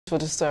for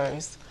the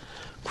stories.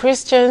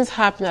 Christians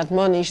have been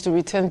admonished to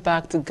return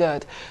back to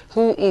God,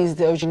 who is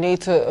the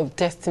originator of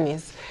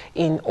destinies,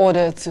 in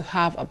order to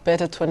have a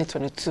better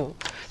 2022.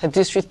 The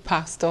district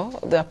pastor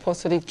of the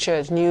Apostolic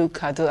Church, New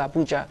Kado,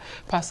 Abuja,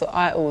 Pastor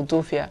I.O.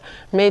 Dofia,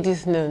 made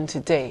this known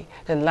today,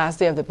 the last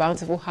day of the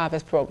Bountiful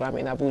Harvest program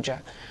in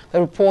Abuja.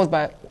 The report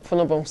by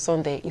Fonobong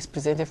Sunday is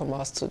presented from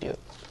our studio.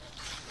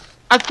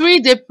 A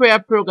 3-day prayer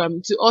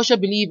program to usher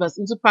believers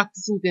into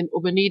practicing the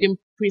Obenedium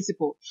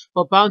principle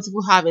for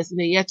bountiful harvest in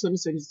the year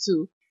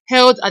 2022,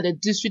 held at the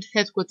district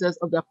headquarters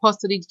of the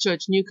Apostolic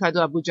Church, New Kado,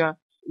 Abuja,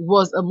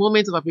 was a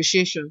moment of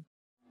appreciation.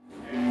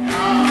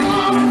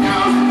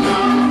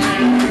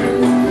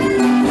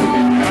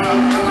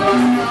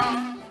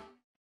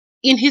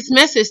 In his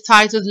message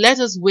titled, "Let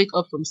Us Wake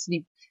Up from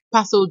Sleep,"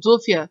 Pastor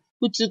Dofia,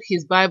 who took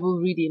his Bible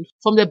reading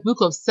from the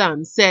book of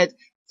Psalms, said,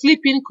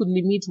 "Sleeping could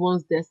limit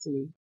one's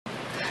destiny."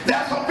 There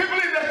are some people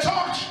in the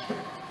church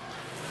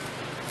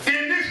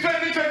in this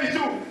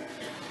 2022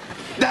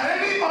 that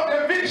any of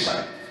the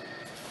vision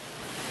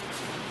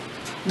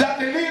that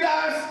the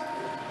leaders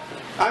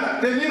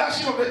and the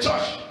leadership of the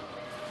church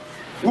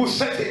will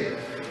set in,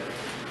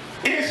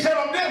 instead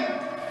of them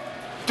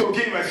to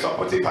give a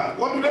supportive hand,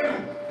 what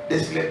do?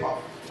 They slip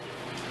off.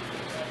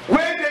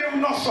 When they do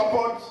not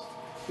support,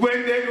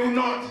 when they do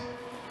not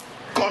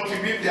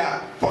contribute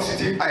their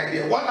positive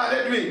idea, what are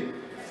they doing?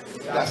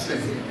 They are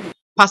sleeping.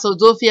 Pastor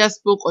Dofia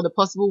spoke on the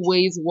possible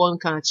ways one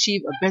can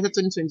achieve a better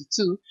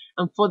 2022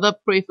 and further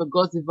pray for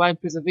God's divine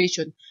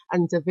preservation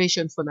and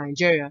intervention for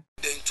Nigeria.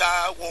 The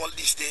entire world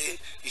this day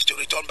is to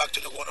return back to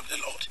the word of the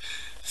Lord.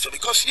 So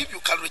because if you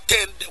can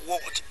retain the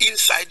word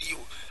inside you,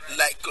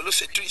 like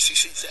Colossians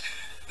 3:16,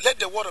 let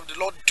the word of the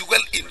Lord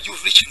dwell in you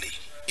richly,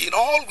 in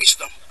all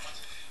wisdom.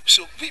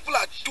 So people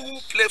are too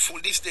playful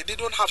this day. They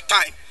don't have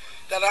time.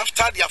 They're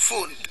after their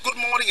phone. Good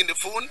morning in the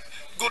phone,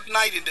 good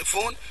night in the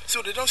phone.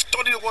 So they don't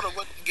study the word of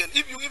God again.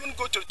 If you even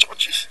go to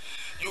churches,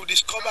 you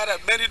discover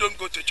that many don't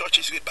go to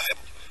churches with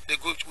Bible. They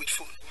go with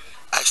phone.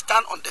 I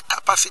stand on the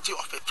capacity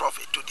of a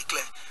prophet to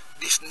declare,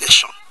 this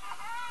nation,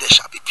 there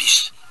shall be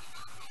peace.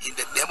 In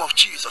the name of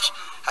Jesus,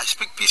 I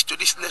speak peace to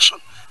this nation.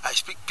 I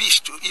speak peace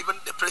to even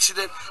the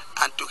president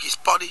and to his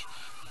body,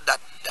 that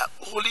the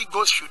Holy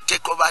Ghost should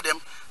take over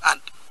them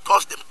and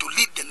cause them to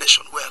lead the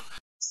nation well.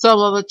 Some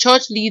of the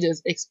church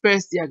leaders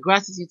expressed their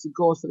gratitude to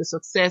God for the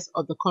success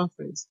of the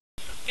conference.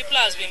 People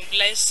have been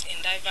blessed in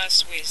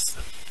diverse ways.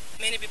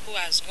 Many people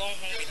have gone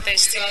home with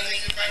testimony,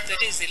 and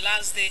today is the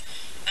last day,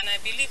 and I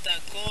believe that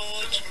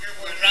God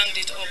will round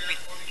it up with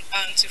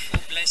bountiful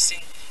blessing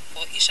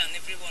for each and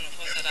every one of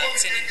us that are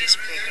attending this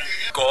program.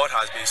 God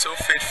has been so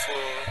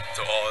faithful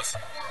to us.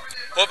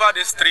 Over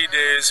these 3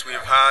 days,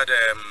 we've had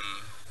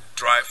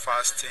dry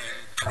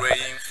fasting,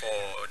 praying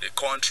for the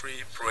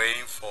country,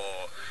 praying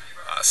for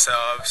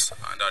ourselves,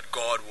 and that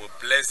God will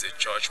bless the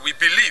church. We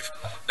believe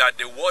that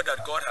the word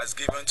that God has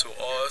given to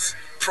us,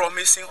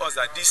 promising us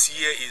that this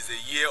year is the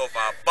year of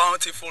our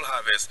bountiful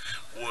harvest,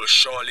 will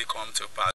surely come to pass.